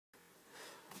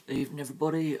Evening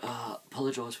everybody,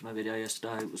 apologise for my video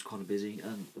yesterday, it was kind of busy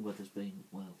and the weather's been,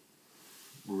 well,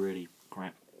 really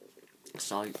crap.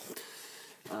 So,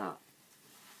 just going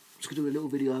to do a little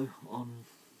video on,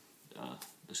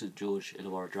 this is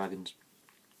George-Illawarra Dragons,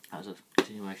 as a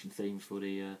continuation theme for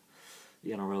the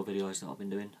NRL videos that I've been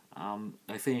doing.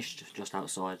 They finished just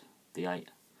outside the 8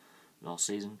 last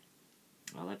season.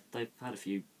 They've had a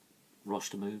few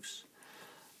roster moves.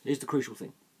 Here's the crucial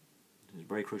thing, it's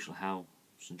very crucial how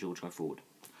St George go forward.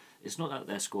 It's not that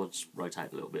their squads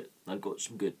rotate a little bit. They've got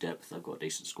some good depth. They've got a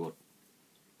decent squad.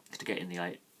 To get in the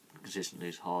 8 consistently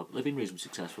is hard. They've been reasonably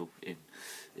successful in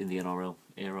the NRL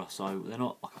era, so they're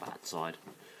not like a bad side.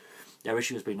 Their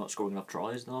issue has been not scoring enough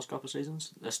tries in the last couple of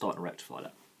seasons. They're starting to rectify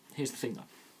that. Here's the thing though.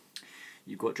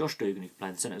 You've got Josh Dugan, who can play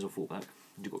in the centre as a fullback,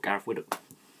 and you've got Gareth Widdop,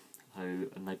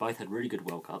 and they both had really good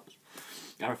World Cups.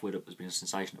 Gareth Widdop has been a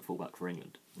sensation at fullback for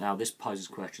England. Now this poses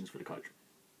questions for the coach.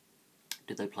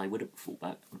 Did they play Widdop at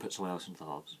fullback and put someone else into the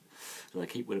halves? Do they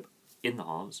keep Widdop in the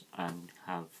halves and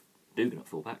have Dugan at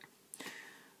fullback?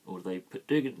 Or do they put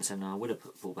Dugan in the centre, Widdop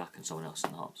at fullback and someone else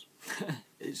in the halves?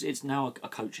 it's now a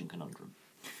coaching conundrum.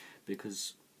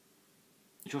 Because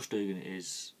Josh Dugan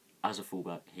is, as a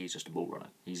fullback, he's just a ball runner.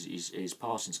 His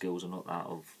passing skills are not that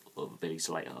of Billy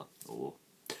Slater or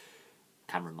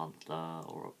Cameron Munster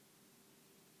or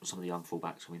some of the young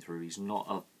fullbacks coming through. He's not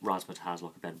a razzmatazz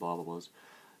like a Ben Barber was.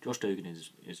 Josh Dugan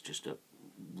is just a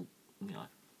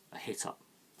hit up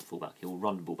fullback. He will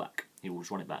run the ball back. He will just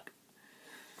run it back.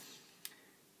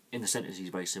 In the centres, he's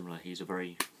very similar. He's a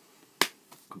very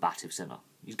combative centre.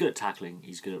 He's good at tackling.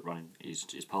 He's good at running. His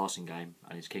passing game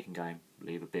and his kicking game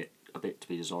leave a bit to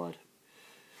be desired.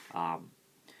 But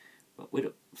with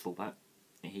a fullback,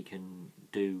 he can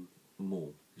do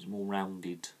more. He's a more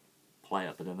rounded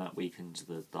player, but then that weakens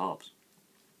the halves.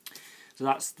 So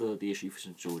that's the issue for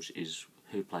St George, is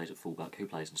who plays at fullback, who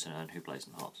plays in centre, and who plays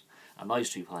in the halves. And those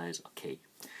two players are key.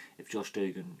 If Josh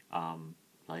Dugan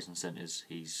plays in centres,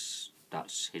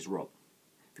 that's his role.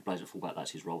 If he plays at fullback,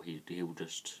 that's his role. He will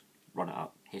just run it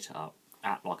up, hit it up,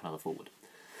 act like another forward.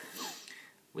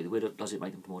 With Widdop, does it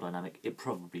make them more dynamic? It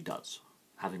probably does.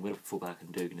 Having Widdop at fullback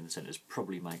and Dugan in the centres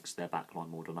probably makes their backline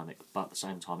more dynamic, but at the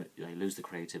same time they lose the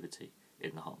creativity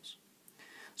in the halves.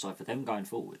 So for them going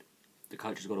forward, the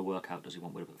coach has got to work out, does he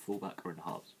want Widdop at fullback or in the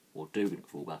halves? Or Dugan at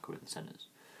fullback or in the centres?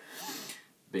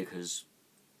 Because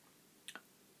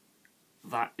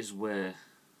that is where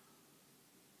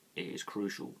it is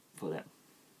crucial for them.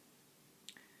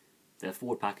 Their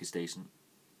forward pack is decent.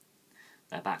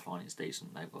 Their back line is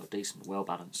decent. They've got a decent,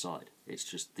 well-balanced side. It's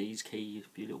just these key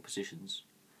few little positions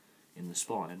in the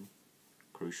spine,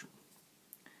 crucial.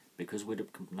 Because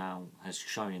Widdop now has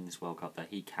shown in this World Cup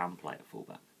that he can play at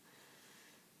fullback.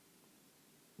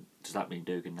 Does that mean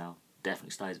Dugan now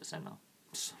definitely stays at centre?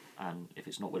 And if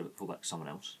it's not Widdop at fullback, someone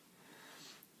else.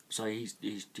 So he's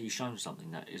shown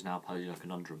something that is now posing a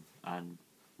conundrum. And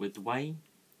with the way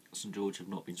St George have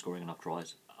not been scoring enough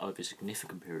tries over a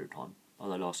significant period of time,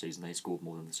 although last season they scored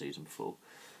more than the season before,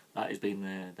 that has been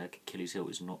their Achilles heel,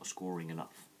 is not scoring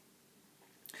enough.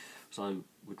 So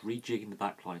would rejigging the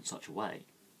backline in such a way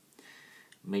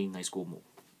mean they score more?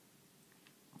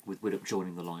 With Widdop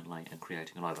joining the line late and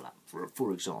creating an overlap,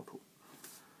 for example.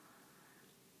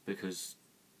 Because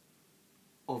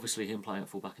obviously him playing at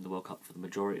fullback in the World Cup for the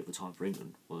majority of the time for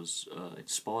England was an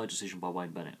inspired decision by Wayne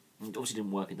Bennett. It obviously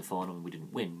didn't work in the final and we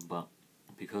didn't win, but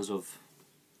because of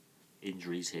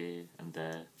injuries here and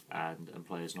there and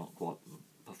players not quite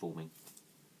performing,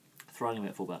 throwing him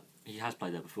at fullback, he has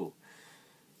played there before.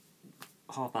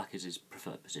 Half-back is his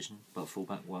preferred position, but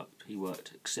fullback he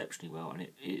worked exceptionally well, and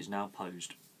it is now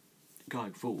posed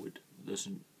going forward. There's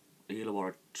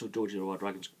the George-Illawarra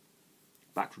Dragons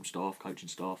backroom staff, coaching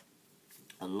staff,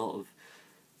 a lot of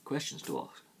questions to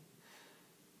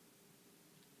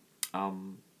ask.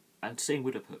 And seeing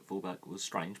Widdop at fullback was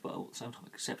strange, but at the same time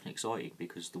exceptionally exciting,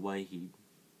 because the way he's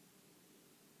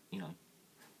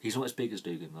not as big as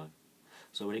Dugan though.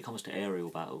 So when it comes to aerial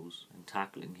battles and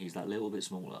tackling, he's that little bit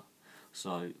smaller.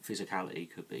 So physicality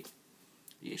could be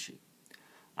the issue.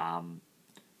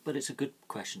 But it's a good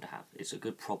question to have. It's a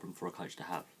good problem for a coach to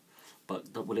have.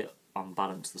 But will it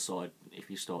unbalance the side if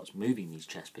he starts moving these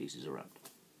chess pieces around?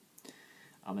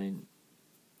 I mean,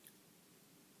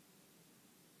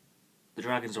 the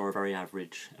Dragons are a very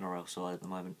average NRL side at the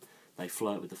moment. They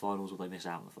flirt with the finals or they miss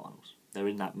out on the finals. They're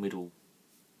in that middle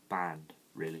band,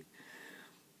 really.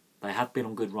 They have been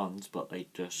on good runs, but they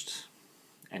just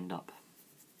end up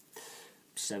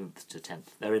 7th to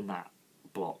 10th. They're in that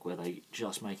block where they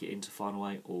just make it into final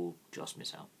 8 or just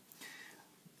miss out.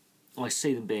 I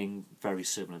see them being very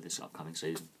similar this upcoming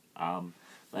season.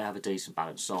 they have a decent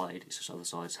balanced side. It's just other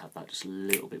sides have that just a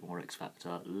little bit more X factor,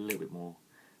 a little bit more,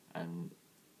 and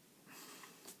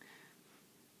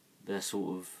they're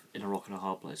sort of in a rock and a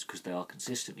hard place because they are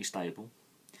consistently stable.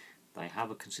 They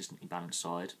have a consistently balanced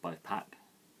side, both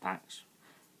packs,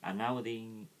 and now with the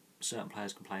certain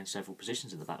players can play in several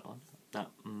positions in the back line, that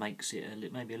makes it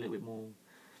maybe a little bit more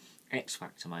X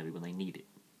factor maybe when they need it.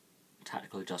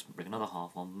 Tactical adjustment, bring another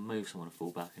half on, move someone to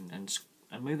fullback, and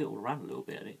move it all around a little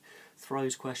bit, and it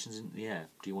throws questions into the air.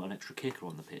 Do you want an extra kicker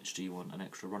on the pitch? Do you want an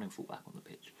extra running fullback on the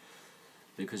pitch?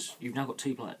 Because you've now got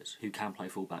two players who can play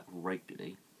fullback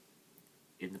regularly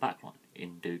in the back line,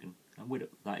 in Dugan and Widdop.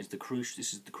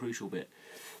 This is the crucial bit.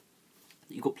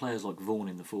 You've got players like Vaughan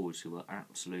in the forwards who are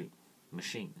absolute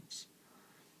machines.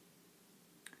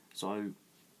 So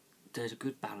there's a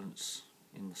good balance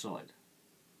in the side.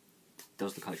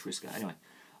 Does the coach risk it? Anyway,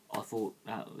 I thought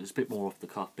that was a bit more off the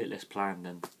cuff, a bit less planned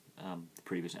than the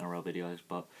previous NRL videos,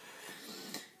 but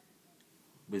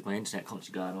with my internet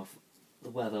constantly going off, the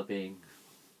weather being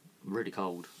really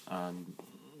cold,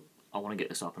 I want to get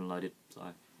this up and loaded, so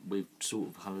we've sort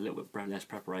of had a little bit less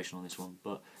preparation on this one,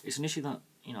 but it's an issue that,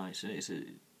 you know,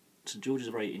 St George is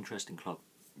a very interesting club.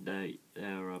 They're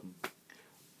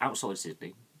outside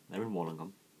Sydney, they're in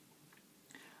Wollongong,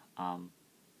 on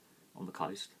the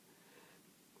coast.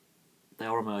 They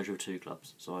are a merger of two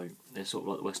clubs, so they're sort of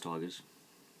like the West Tigers,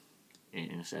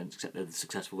 in a sense, except they're the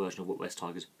successful version of what West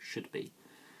Tigers should be.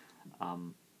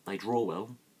 They draw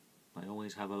well, they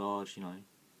always have a large, you know,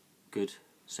 good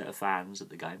set of fans at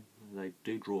the game. They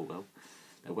do draw well,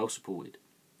 they're well supported.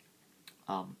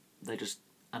 They're just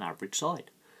an average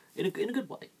side, in a good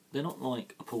way. They're not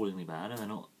like appallingly bad, and they're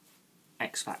not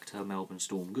X Factor Melbourne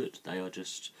Storm good. They are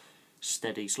just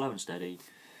steady, slow and steady.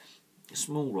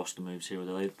 Small roster moves here,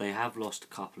 although they have lost a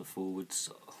couple of forwards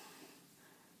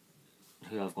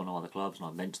who have gone to other clubs, and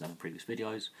I've mentioned them in previous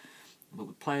videos. But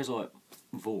with players like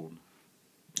Vaughan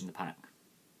in the pack,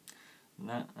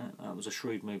 that was a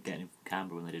shrewd move getting him from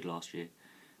Canberra when they did last year.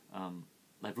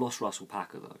 They've lost Russell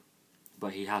Packer though,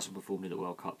 but he hasn't performed in the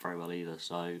World Cup very well either,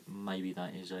 so maybe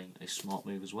that is a smart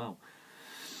move as well.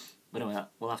 But anyway,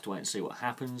 we'll have to wait and see what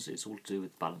happens. It's all to do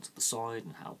with the balance of the side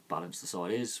and how balanced the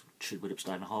side is. Should Widdop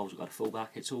stay in the halves or go to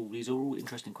fullback? These are all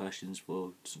interesting questions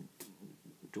for some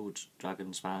George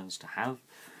Dragons fans to have.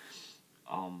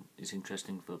 It's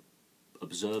interesting for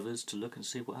observers to look and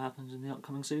see what happens in the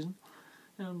upcoming season.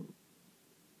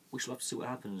 We shall have to see what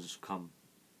happens come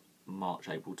March,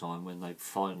 April time when they've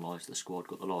finalised the squad,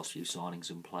 got the last few signings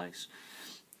in place,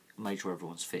 made sure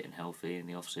everyone's fit and healthy in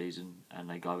the off-season, and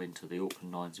they go into the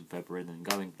Auckland Nines in February and then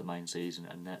go into the main season,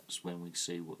 and that's when we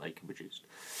see what they can produce.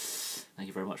 Thank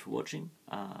you very much for watching.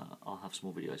 I'll have some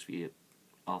more videos for you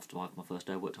after my first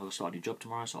day of work. I'll start a new job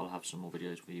tomorrow, so I'll have some more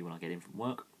videos for you when I get in from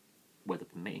work, weather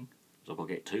permitting, because I've got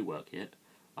to get to work yet.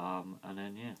 And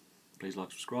then, yeah, please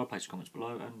like, subscribe, place your comments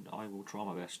below, and I will try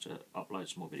my best to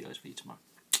upload some more videos for you tomorrow.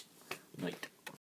 Night.